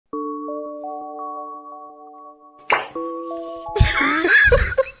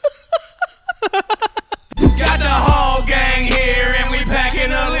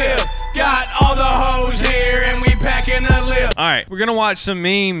right, we're gonna watch some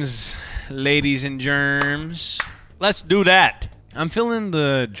memes, ladies and germs. Let's do that. I'm feeling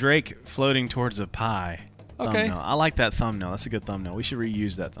the Drake floating towards a pie. Okay. Thumbnail. I like that thumbnail. That's a good thumbnail. We should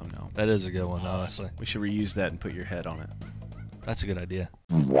reuse that thumbnail. That is a good one, honestly. We should reuse that and put your head on it. That's a good idea.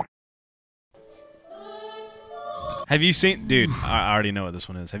 Have you seen... Dude, I already know what this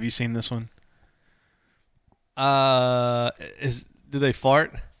one is. Have you seen this one? Do they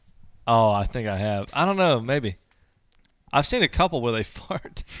fart? Oh, I think I have. I don't know, maybe. I've seen a couple where they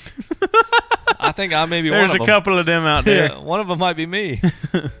fart. I think I may be one of them. There's a couple of them out there. Yeah, one of them might be me.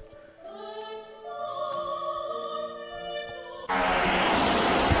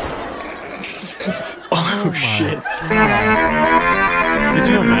 Oh shit. Could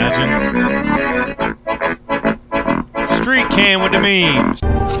you imagine? Street cam with the memes.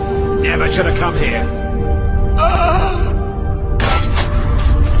 Never should have come here.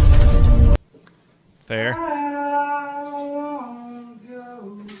 Fair.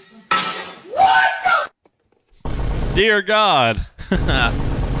 Dear God.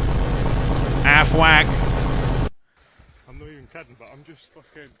 Half-whack. I'm not even kidding, but I'm just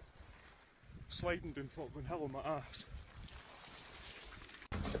fucking sliding down fucking hell on my ass.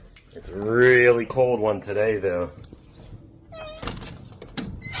 It's a really cold one today, though.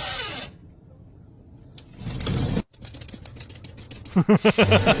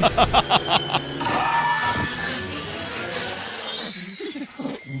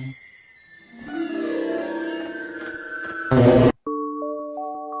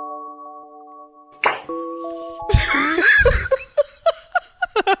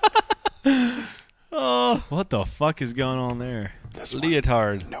 What the fuck is going on there?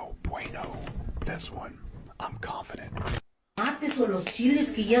 Leotard. No bueno. This one, I'm confident. Mates o los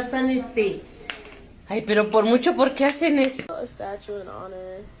chiles que ya están Ay, pero por mucho, ¿por qué hacen esto? A statue in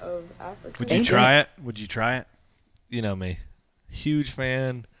honor of Africa. Would you try it? Would you try it? You know me. Huge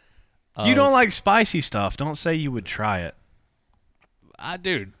fan. You don't like spicy stuff. Don't say you would try it.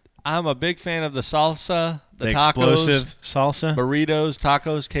 Dude, I'm a big fan of the salsa, the tacos, explosive salsa, burritos,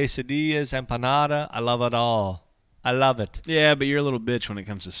 tacos, quesadillas, empanada. I love it all. I love it. Yeah, but you're a little bitch when it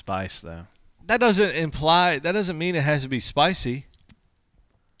comes to spice, though. That doesn't mean it has to be spicy.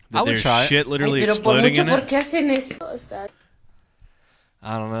 That I would try shit it. literally Ay, pero por exploding mucho, in ¿por it. qué hacen esto?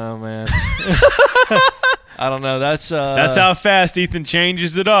 I don't know, man. I don't know. That's how fast Ethan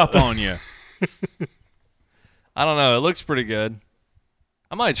changes it up on you. I don't know. It looks pretty good.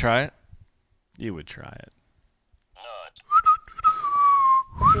 I might try it. You would try it.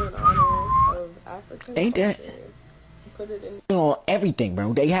 In honor of African Ain't that? culture. Put it in. On everything,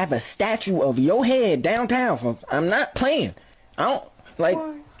 bro. They have a statue of your head downtown. I'm not playing. I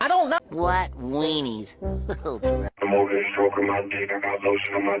don't know. What weenies? I'm over here stroking my dick. I got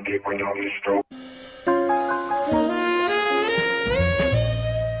lotion on my dick when y'all get stroke.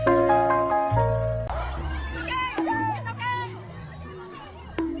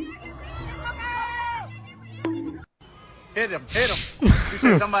 Hit him, hit him. You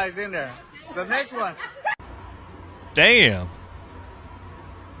see somebody's in there. The next one. Damn.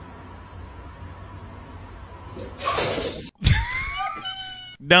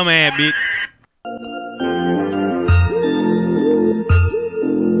 Dumbass bitch.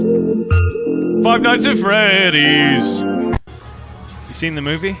 Five Nights at Freddy's. You seen the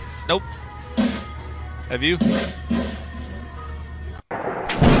movie? Nope. Have you?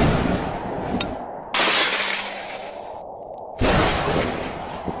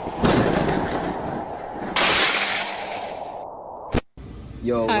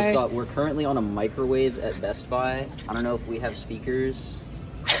 Yo, what's up? We're currently on a microwave at Best Buy. I don't know if we have speakers.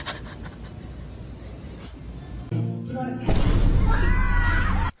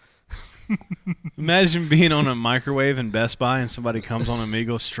 Imagine being on a microwave in Best Buy and somebody comes on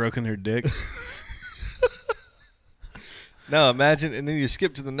Amigo stroking their dick. No, imagine, and then you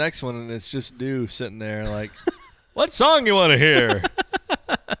skip to the next one, and it's just Dew sitting there like, what song you want to hear?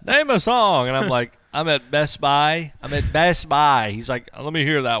 Name a song. And I'm like, I'm at Best Buy. I'm at Best Buy. He's like, let me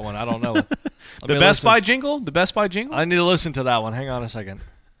hear that one. I don't know it. The Best Buy jingle? The Best Buy jingle? I need to listen to that one. Hang on a second.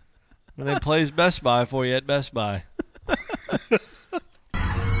 And then plays Best Buy for you at Best Buy.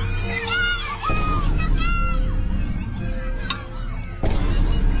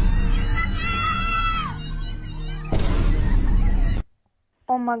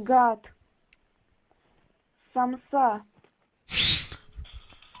 Oh my God. Samsa.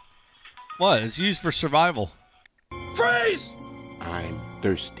 What? It's used for survival. Freeze! I'm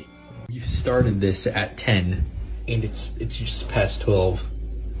thirsty. You started this at 10, and it's just past 12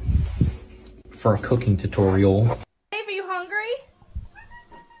 for a cooking tutorial. Babe, are you hungry?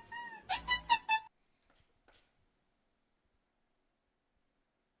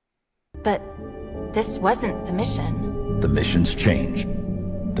 But this wasn't the mission. The missions changed.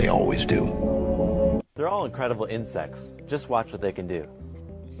 They always do. They're all incredible insects. Just watch what they can do.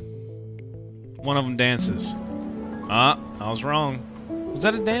 One of them dances. Ah, I was wrong. Was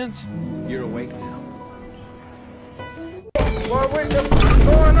that a dance? You're awake now. Boy, what the fuck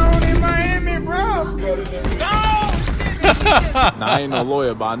going on in Miami, bro? Now, I ain't no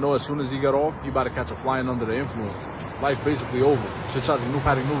lawyer, but I know as soon as he got off, he about to catch a flying under the influence. Life basically over. Ce cealaltă nu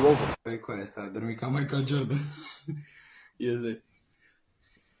pare nu over. Păi cu asta, dormi ca Michael Jordan. Este.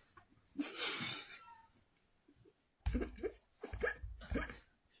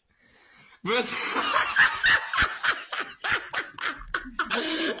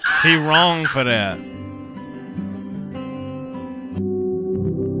 He wrong for that.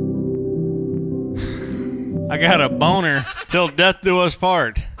 I got a boner. Till death do us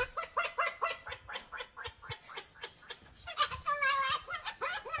part.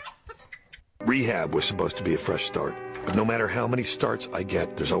 Rehab was supposed to be a fresh start, but no matter how many starts I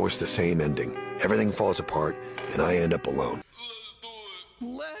get, there's always the same ending. Everything falls apart, and I end up alone.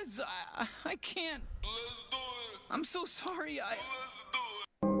 Les, I can't. I'm so sorry.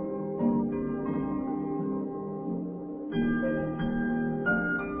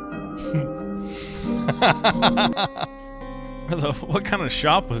 What kind of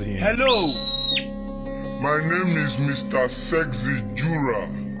shop was he in? Hello. My name is Mr. Sexy Jura.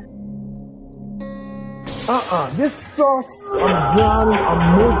 This sucks. I'm drowning. I'm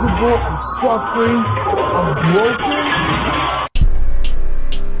miserable. I'm suffering. I'm broken.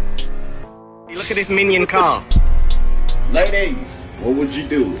 Look at this minion car. Ladies, what would you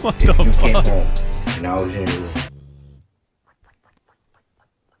do What if the you came fuck? home and I was in your room?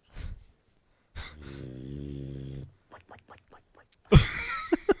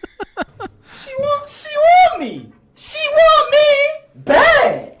 She want me. She want me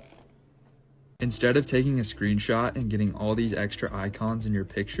bad. Instead of taking a screenshot and getting all these extra icons in your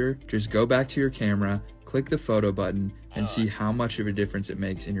picture, just go back to your camera, click the photo button, and see how much of a difference it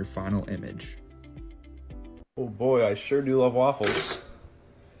makes in your final image. Oh boy, I sure do love waffles.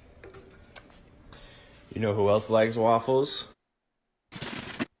 You know who else likes waffles?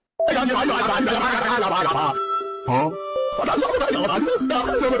 Huh?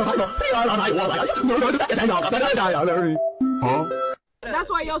 Huh? That's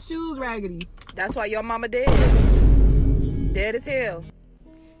why your shoes raggedy. That's why your mama dead. Dead as hell.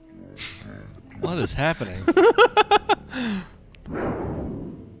 What is happening?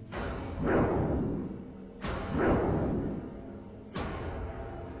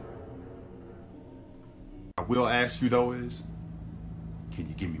 I will ask you though is, can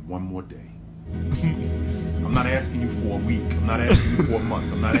you give me one more day? I'm not asking you for a week. I'm not asking you for a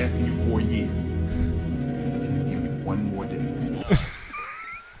month. I'm not asking you for a year. Can you give me one more day?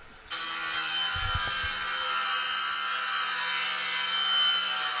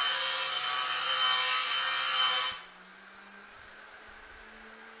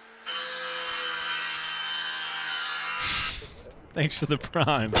 Thanks for the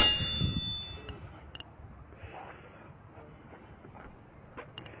prime.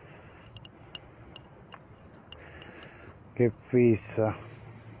 Che pizza.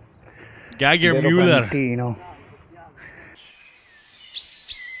 Geiger Vero Mueller. panchino.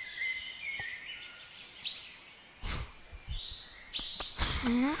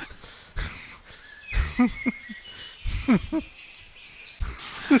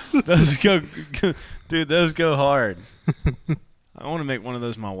 Those go, dude. Those go hard. I want to make one of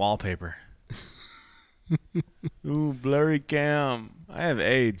those my wallpaper. Ooh, blurry cam. I have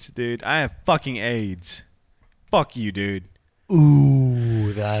AIDS, dude. I have fucking AIDS. Fuck you, dude.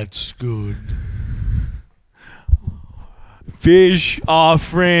 Ooh, that's good. Fish are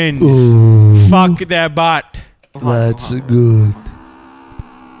friends. Ooh. Fuck that bot. That's good.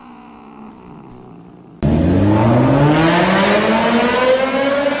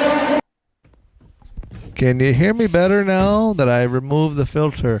 Can you hear me better now that I removed the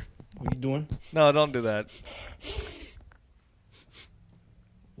filter? What are you doing? No, don't do that.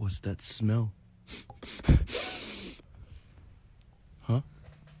 What's that smell? Huh?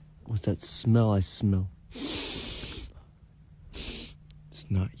 What's that smell I smell? It's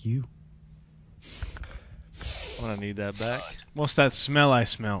not you. I'm gonna need that back. What's that smell I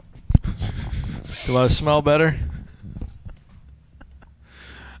smell? Do I smell better?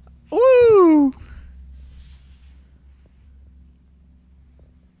 Woo!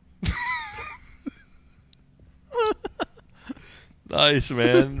 Nice,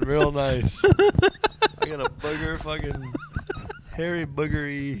 man. Real nice. I got a booger fucking hairy,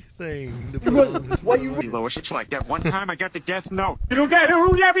 boogery thing. Why you Lois, it's like that one time I got the death note. So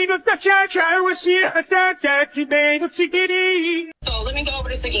let me go over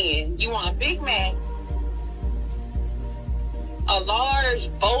this again. You want a Big Mac, a large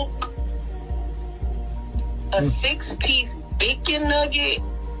Oak, a 6-piece bacon nugget,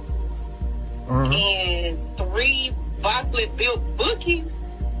 and 3 chocolate built bookies.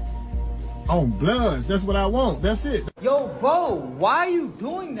 On Bloods, that's what I want. That's it. Yo, bro, why are you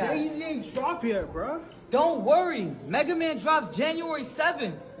doing that? Jay-Z ain't drop here, bro. Don't worry. Mega Man drops January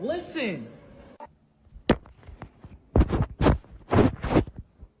 7th. Listen.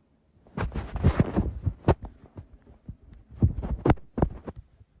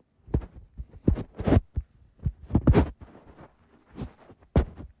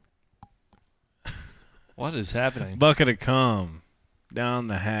 What is happening? Bucket of cum down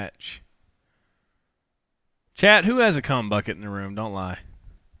the hatch. Chat, who has a cum bucket in the room? Don't lie.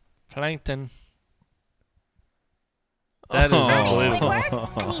 Plankton. That is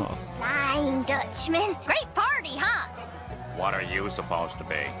unbelievable. Flying Dutchman. Great party, huh? What are you supposed to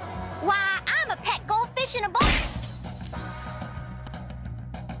be? Why, I'm a pet goldfish in a bowl.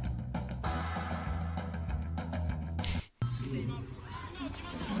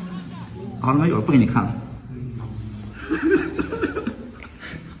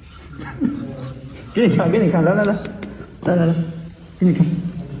 Keep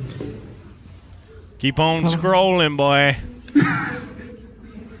on scrolling, boy.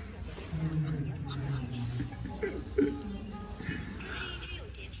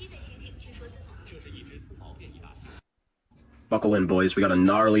 Buckle in, boys. We got a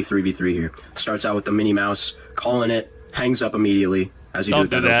gnarly 3v3 here. Starts out with the Minnie Mouse, calling it, hangs up immediately as you do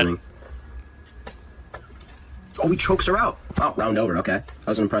that opening. Oh, he chokes her out. Oh, round over. Okay. That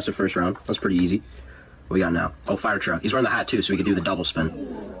was an impressive first round. That was pretty easy. What we got now? Oh, fire truck. He's wearing the hat, too, so we could do the double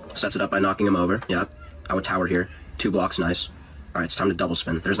spin. Sets it up by knocking him over. Yep. I would tower here. 2 blocks. Nice. All right, it's time to double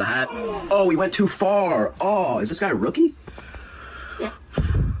spin. There's the hat. Oh, he went too far. Oh, is this guy a rookie?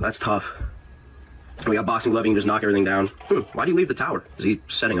 That's tough. We got boxing glove. You can just knock everything down. Why do you leave the tower? Is he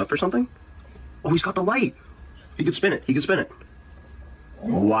setting up for something? Oh, he's got the light. He could spin it. He could spin it.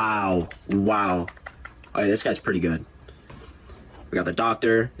 Wow. Wow. Oh, yeah, this guy's pretty good. We got the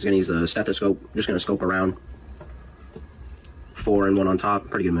doctor. He's going to use the stethoscope. Just going to scope around. 4 and 1 on top.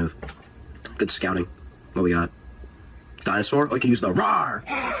 Pretty good move. Good scouting. What we got? Dinosaur? Oh, he can use the roar.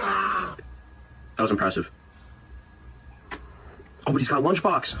 That was impressive. Oh, but he's got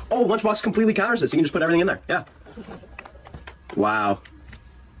Lunchbox. Oh, Lunchbox completely counters this. He can just put everything in there. Yeah. Wow.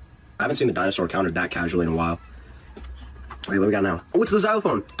 I haven't seen the dinosaur countered that casually in a while. Wait, what we got now? Oh, it's the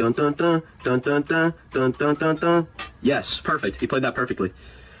xylophone. Dun dun dun dun dun dun dun dun dun dun. Yes, perfect. He played that perfectly.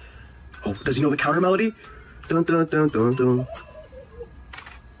 Oh, does he know the counter melody? Dun dun dun dun dun.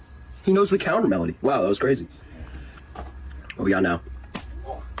 He knows the counter melody. Wow, that was crazy. What we got now?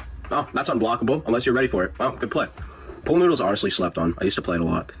 Oh, that's unblockable unless you're ready for it. Oh, good play. Pool Noodle's honestly slept on. I used to play it a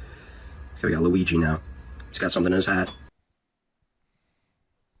lot. Okay, we got Luigi now. He's got something in his hat.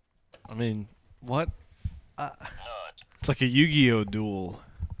 I mean, what? It's like a Yu-Gi-Oh duel.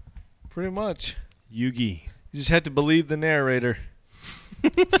 Pretty much. Yugi. You just have to believe the narrator.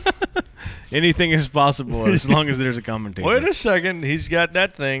 Anything is possible as long as there's a commentator. Wait a second. He's got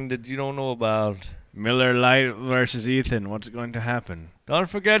that thing that you don't know about. Miller Lite versus Ethan. What's going to happen? Don't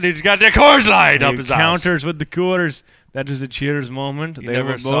forget, he's got the Coors Light up his ass. Counters with the Coors. That is a cheers moment. You they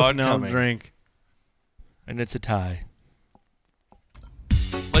never will saw both it now coming. drink. And it's a tie.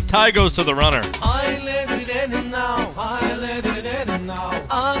 But tie goes to the runner.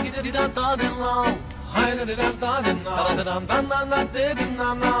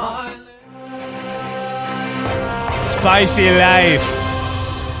 Spicy life.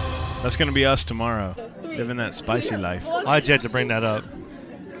 That's going to be us tomorrow. Living that spicy life. Why'd you have to bring that up?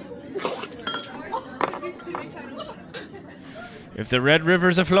 If the Red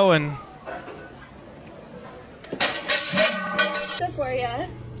Rivers are flowing. Good for ya.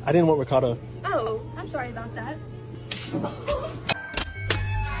 I didn't want ricotta. Oh, I'm sorry about that.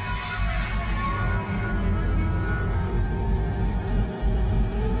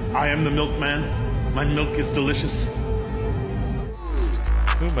 I am the milkman. My milk is delicious.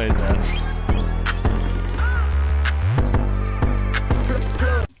 Who made that?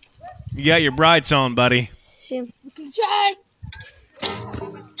 You got your brights on, buddy. Jack.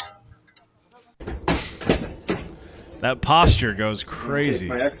 That posture goes crazy.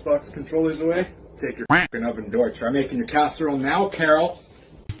 Take my Xbox controllers away. Take your f***ing oven door. Try making your casserole now, Carol.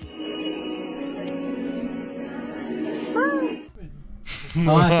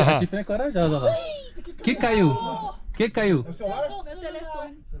 Nossa, a Tiffany é corajosa lá. Que caiu? ¿Qué caiu?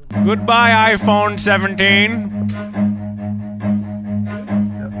 Goodbye, iPhone 17.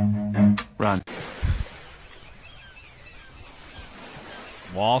 Run.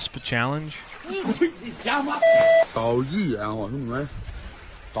 Wasp challenge. 搞议员哦，你们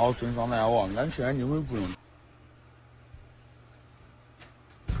搞军方来哦，安全你们不用。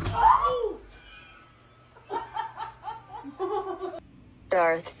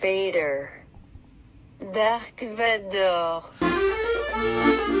 Darth Vader. Dark Vador.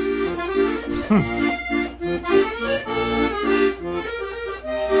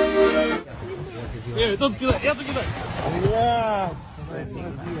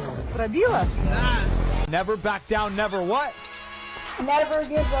 Пробила? Never back down, never what? Never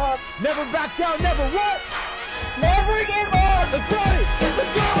give up. Never back down, never what? Never give up. Let's got it.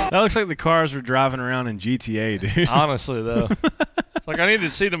 Let's go. That looks like the cars were driving around in GTA, dude. Honestly, though. It's like, I need to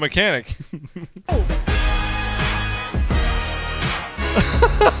see the mechanic.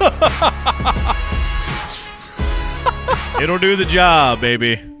 It'll do the job,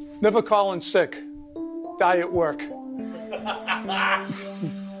 baby. Never call in sick. Die at work.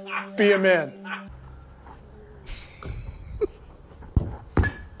 Be a man.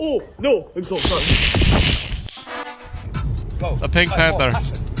 Oh, no, I'm so sorry. Go. The Pink Panther.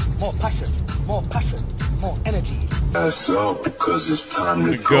 More passion, more passion, more energy. That's up because it's time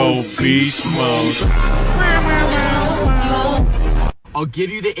to go beast mode. I'll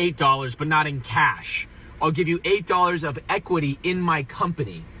give you the $8, but not in cash. I'll give you $8 of equity in my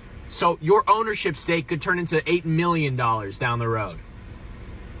company. So your ownership stake could turn into $8 million down the road.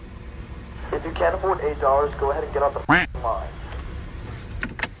 If you can't afford $8, go ahead and get off the line.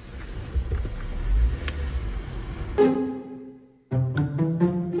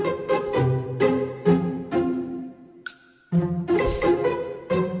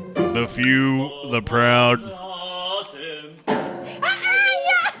 The few, the proud.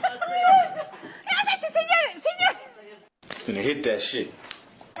 Finna hit that shit.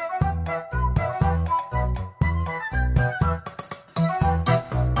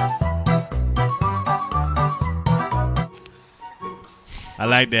 I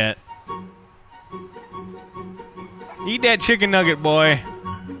like that. Eat that chicken nugget, boy.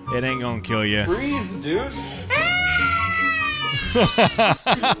 It ain't gonna kill you. Breathe, dude.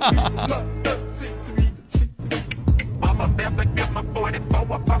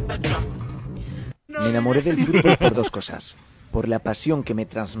 Me enamoré del fútbol por dos cosas. Por la pasión que me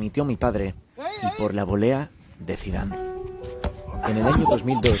transmitió mi padre y por la volea de Zidane. En el año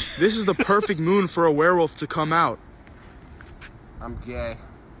 2002... This is the perfect moon for a werewolf to come out. I'm gay.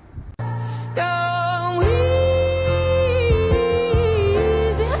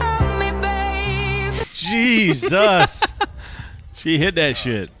 Jesus. She hit that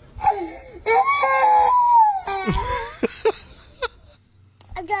shit.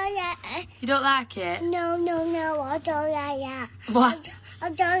 You don't like it? No, I don't like that. What? I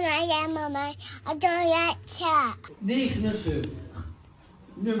don't like that, Mama. I don't like that. 29.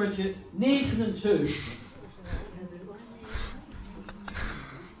 Nummertje 29.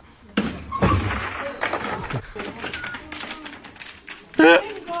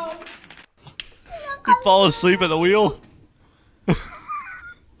 You fall asleep at the wheel?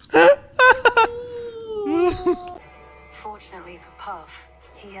 Fortunately for Puff,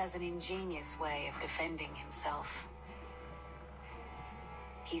 he has an ingenious way of defending himself.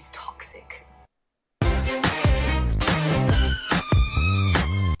 He's toxic.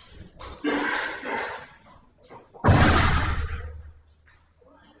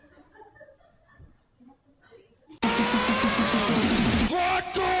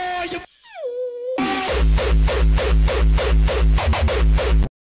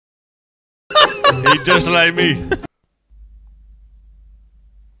 He just like me.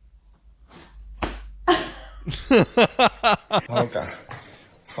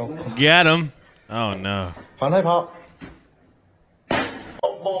 Get him. Oh no.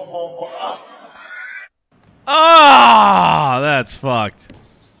 Ah, that's fucked.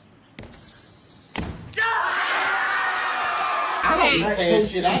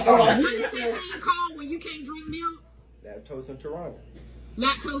 When you can't drink milk? Lactose intolerant.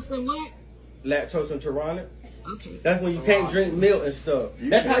 Lactose and what? Lactose intolerant. Okay. That's when you can't drink milk and stuff.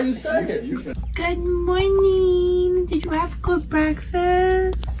 That's how you say it. Good morning. Did you have good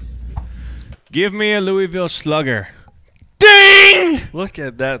breakfast? Give me a Louisville Slugger. Ding! Look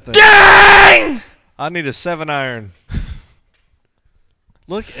at that thing. Dang! I need a 7-iron.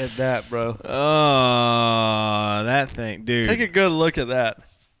 Look at that, bro. Oh, that thing, dude. Take a good look at that.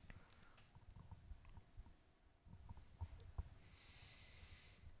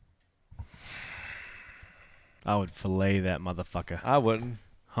 I would fillet that motherfucker. I wouldn't.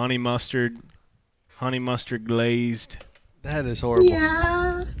 Honey mustard glazed. That is horrible.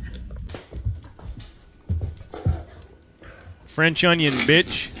 Yeah. French onion,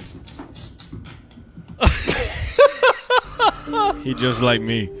 bitch. He just like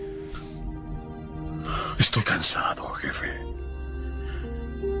me. Estoy cansado, jefe.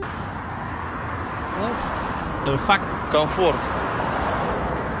 What? The fuck? Комфорт.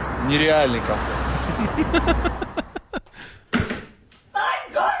 Нереальный комфорт.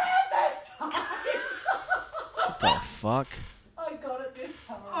 What the fuck? I got it this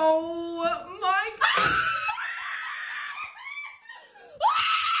time. Oh my God.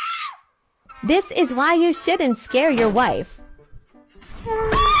 This is why you shouldn't scare your wife.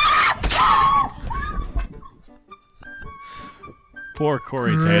 Poor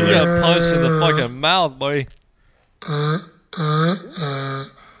Corey Taylor. You got punched in the fucking mouth, boy.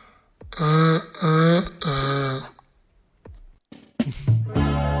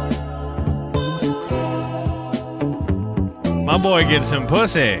 My boy gets some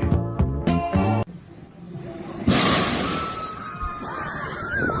pussy.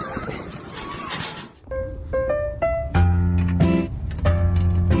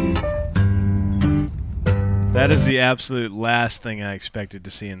 That is the absolute last thing I expected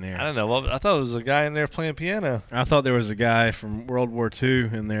to see in there. I don't know. I thought it was a guy in there playing piano. I thought there was a guy from World War II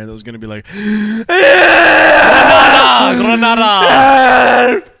in there that was going to be like,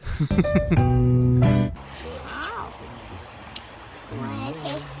 Granada!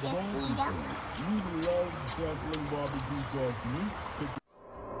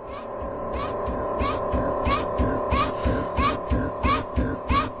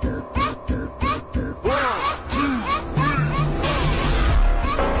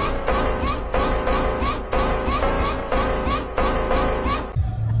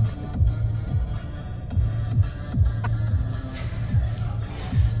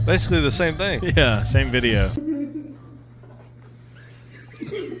 Basically the same thing. Yeah, same video.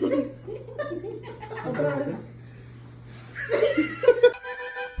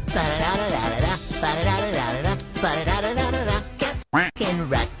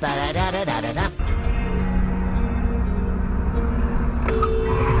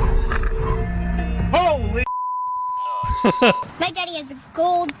 Holy! My daddy has a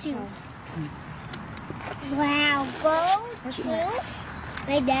gold tooth. Wow, gold tooth?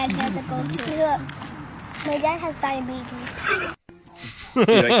 My dad has a gold tooth. Look, my dad has diabetes.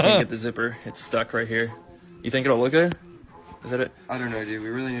 Dude, I can't get the zipper. It's stuck right here. You think it'll look good? Is that it? I don't know, dude. We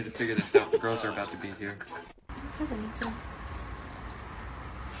really need to figure this out. The girls are about to be here.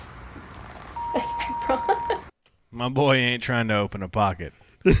 My boy ain't trying to open a pocket.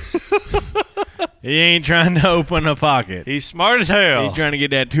 He ain't trying to open a pocket. He's smart as hell. He's trying to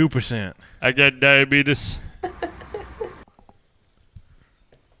get that 2%. I got diabetes.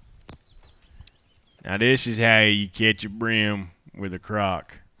 Now this is how you catch a brim with a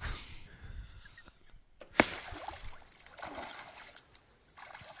crock.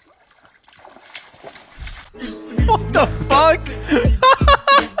 What the fuck?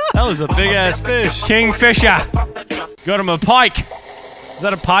 That was a big ass fish. Kingfisher. Got him a pike. Is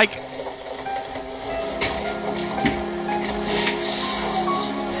that a pike?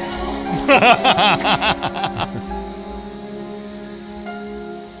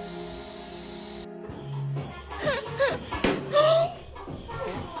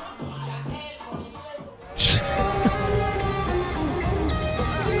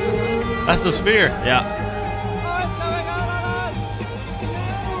 That's the sphere. Yeah.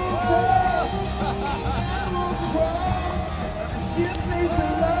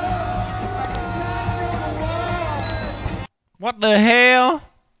 What the hell?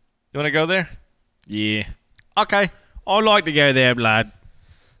 You want to go there? Yeah. Okay. I'd like to go there, blood.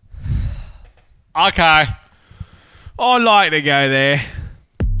 Okay. I'd like to go there.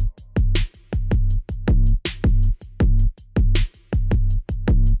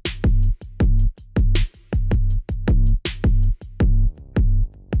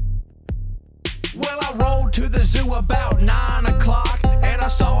 Well, I rode to the zoo about 9 o'clock, and I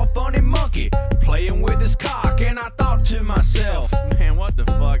saw a funny monkey playing with his cock, and I thought to myself, man, what the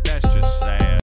fuck? That's just sad.